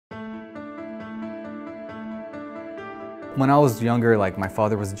When I was younger, my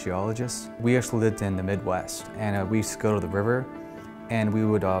father was a geologist. We actually lived in the Midwest, and we used to go to the river, and we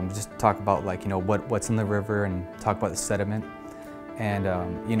would just talk about what's in the river and talk about the sediment, and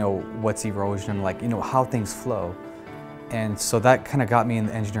what's erosion, how things flow. And so that kind of got me in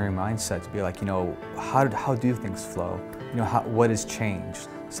the engineering mindset to be how do things flow? What has changed?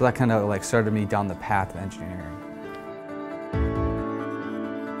 So that kind of started me down the path of engineering.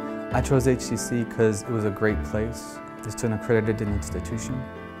 I chose HCC because it was a great place. It's an accredited institution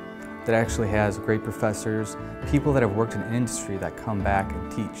that actually has great professors, people that have worked in industry that come back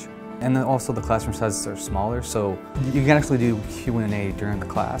and teach. And then also the classroom sizes are smaller, so you can actually do Q&A during the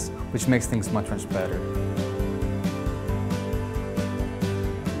class, which makes things much better.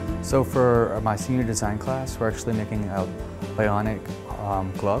 So for my senior design class, we're actually making a bionic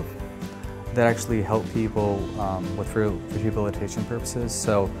glove that actually help people with rehabilitation purposes.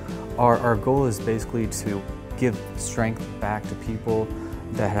 So our goal is basically to give strength back to people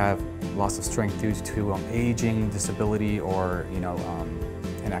that have loss of strength due to aging, disability, or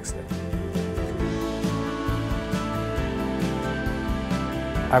an accident.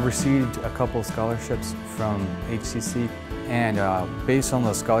 I've received a couple scholarships from HCC, and based on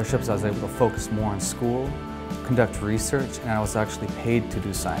those scholarships, I was able to focus more on school, conduct research, and I was actually paid to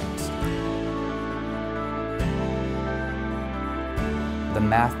do science. The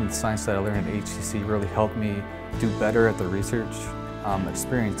math and science that I learned at HCC really helped me do better at the research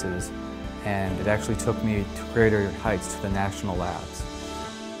experiences, and it actually took me to greater heights to the national labs.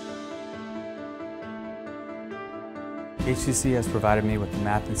 HCC has provided me with the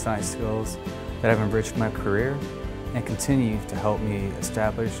math and science skills that have enriched my career and continue to help me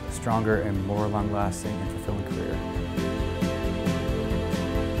establish a stronger and more long-lasting and fulfilling career.